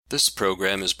This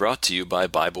program is brought to you by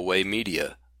Bible Way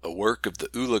Media, a work of the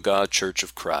Ulaga Church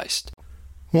of Christ.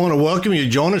 I want to welcome you to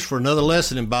join us for another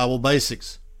lesson in Bible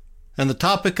Basics, and the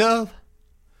topic of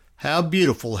How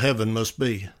Beautiful Heaven Must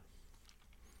Be.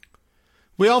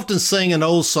 We often sing an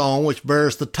old song which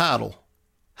bears the title,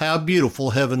 How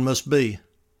Beautiful Heaven Must Be.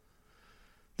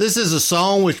 This is a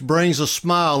song which brings a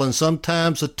smile and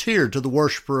sometimes a tear to the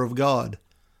worshiper of God.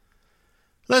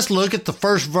 Let's look at the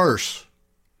first verse.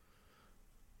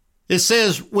 It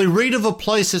says, we read of a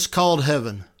place that's called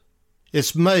heaven.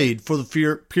 It's made for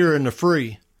the pure and the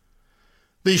free.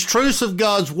 These truths of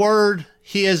God's word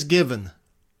he has given.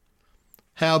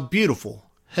 How beautiful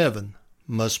heaven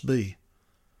must be.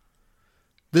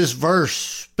 This verse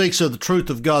speaks of the truth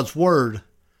of God's word,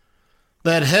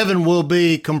 that heaven will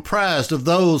be comprised of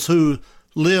those who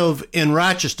live in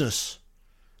righteousness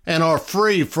and are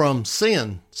free from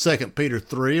sin, 2 Peter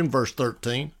 3 and verse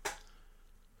 13.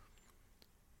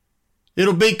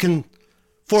 It'll be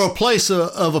for a place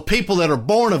of a people that are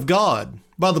born of God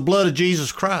by the blood of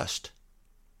Jesus Christ.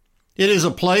 It is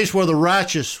a place where the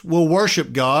righteous will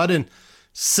worship God and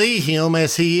see him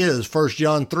as he is, 1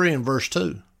 John 3 and verse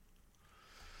 2.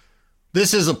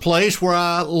 This is a place where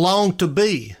I long to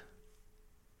be.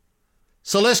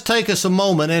 So let's take us a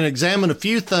moment and examine a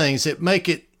few things that make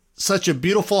it such a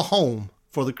beautiful home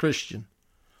for the Christian.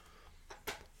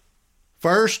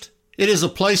 First, it is a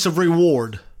place of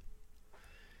reward.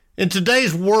 In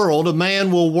today's world, a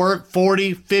man will work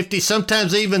 40, 50,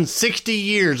 sometimes even 60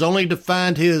 years only to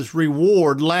find his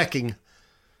reward lacking.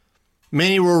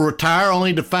 Many will retire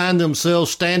only to find themselves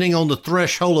standing on the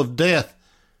threshold of death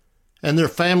and their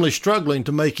family struggling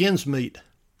to make ends meet.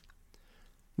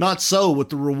 Not so with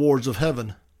the rewards of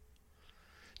heaven.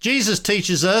 Jesus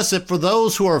teaches us that for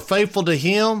those who are faithful to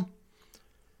him,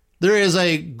 there is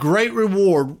a great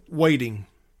reward waiting.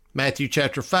 Matthew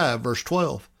chapter 5, verse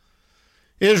 12.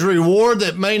 It is a reward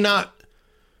that may not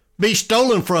be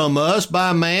stolen from us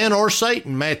by man or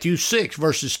Satan. Matthew 6,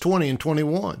 verses 20 and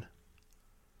 21.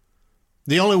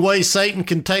 The only way Satan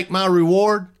can take my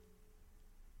reward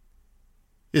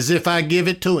is if I give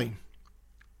it to him.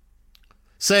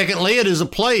 Secondly, it is a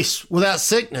place without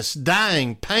sickness,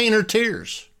 dying, pain, or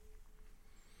tears.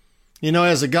 You know,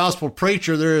 as a gospel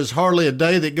preacher, there is hardly a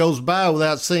day that goes by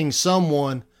without seeing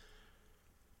someone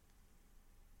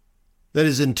that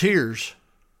is in tears.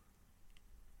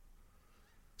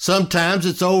 Sometimes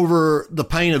it's over the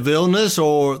pain of illness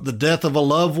or the death of a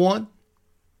loved one.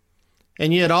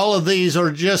 And yet all of these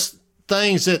are just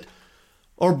things that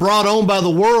are brought on by the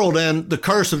world and the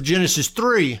curse of Genesis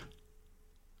 3.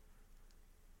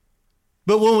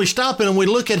 But when we stop and we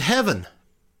look at heaven,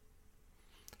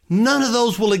 none of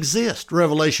those will exist,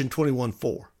 Revelation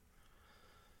 21:4.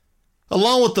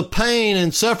 Along with the pain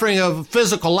and suffering of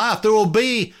physical life, there will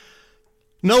be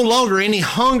no longer any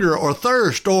hunger or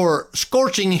thirst or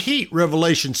scorching heat,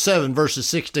 Revelation 7, verses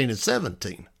 16 and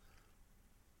 17.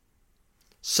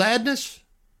 Sadness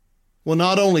will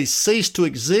not only cease to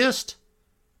exist,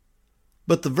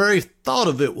 but the very thought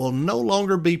of it will no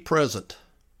longer be present.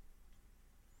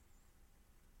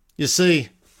 You see,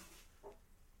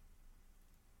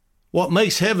 what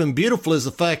makes heaven beautiful is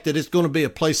the fact that it's going to be a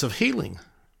place of healing,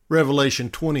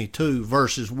 Revelation 22,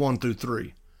 verses 1 through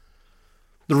 3.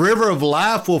 The river of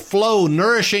life will flow,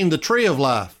 nourishing the tree of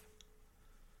life.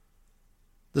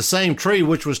 The same tree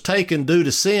which was taken due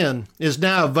to sin is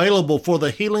now available for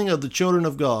the healing of the children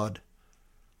of God.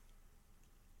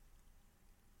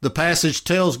 The passage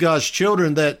tells God's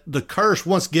children that the curse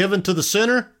once given to the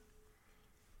sinner,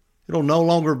 it'll no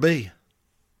longer be.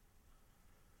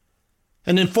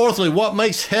 And then fourthly, what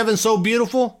makes heaven so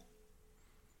beautiful?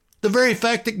 The very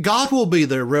fact that God will be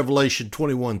there, Revelation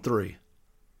 21:3.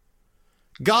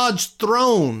 God's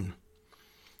throne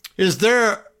is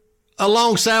there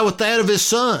alongside with that of his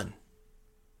Son.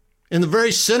 In the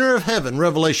very center of heaven,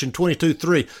 Revelation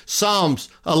 22:3, Psalms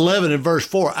 11 and verse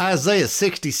 4, Isaiah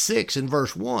 66 and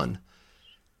verse 1.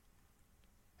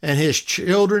 And his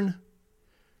children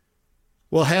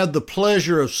will have the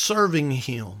pleasure of serving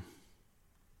him.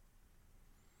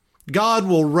 God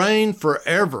will reign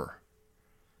forever.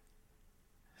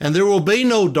 And there will be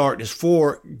no darkness,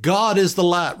 for God is the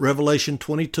light, Revelation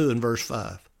 22 and verse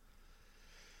 5.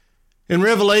 In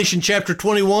Revelation chapter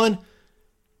 21,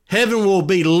 heaven will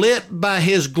be lit by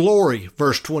his glory,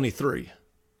 verse 23,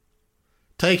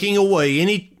 taking away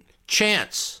any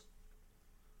chance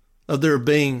of there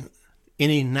being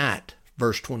any night,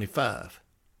 verse 25.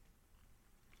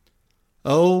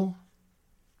 Oh,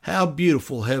 how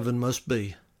beautiful heaven must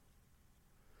be.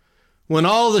 When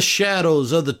all the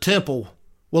shadows of the temple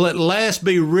will at last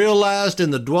be realized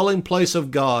in the dwelling place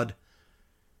of God,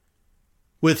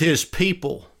 with his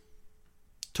people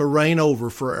to reign over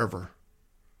forever.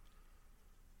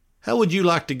 How would you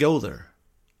like to go there?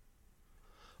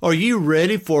 Are you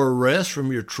ready for a rest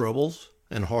from your troubles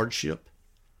and hardship?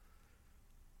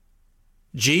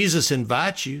 Jesus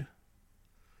invites you.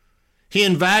 He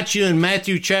invites you in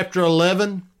Matthew chapter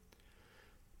 11,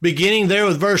 beginning there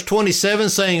with verse 27,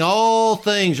 saying, "All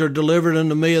things are delivered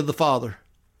unto me of the Father.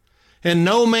 And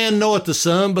no man knoweth the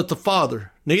Son but the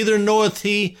Father, neither knoweth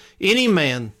he any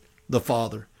man the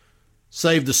Father,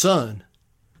 save the Son,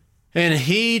 and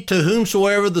he to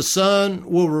whomsoever the Son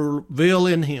will reveal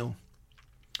in him.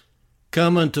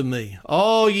 Come unto me,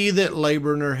 all ye that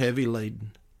labor and are heavy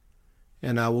laden,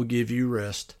 and I will give you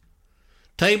rest.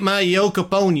 Take my yoke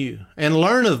upon you, and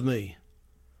learn of me,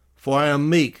 for I am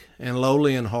meek and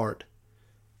lowly in heart,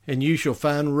 and you shall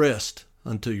find rest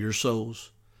unto your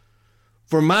souls.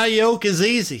 For my yoke is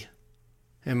easy,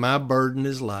 and my burden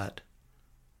is light."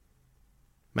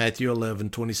 Matthew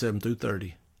 11:27 through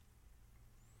 30.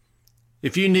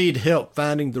 If you need help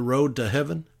finding the road to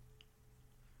heaven,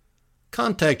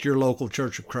 contact your local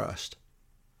Church of Christ.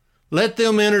 Let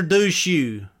them introduce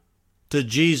you to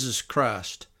Jesus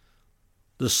Christ,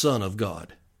 the Son of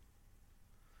God.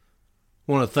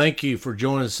 I want to thank you for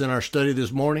joining us in our study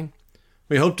this morning.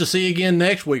 We hope to see you again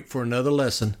next week for another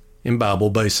lesson in Bible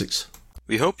Basics.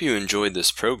 We hope you enjoyed this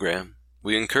program.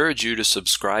 We encourage you to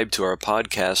subscribe to our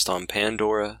podcast on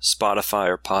Pandora, Spotify,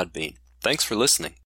 or Podbean. Thanks for listening.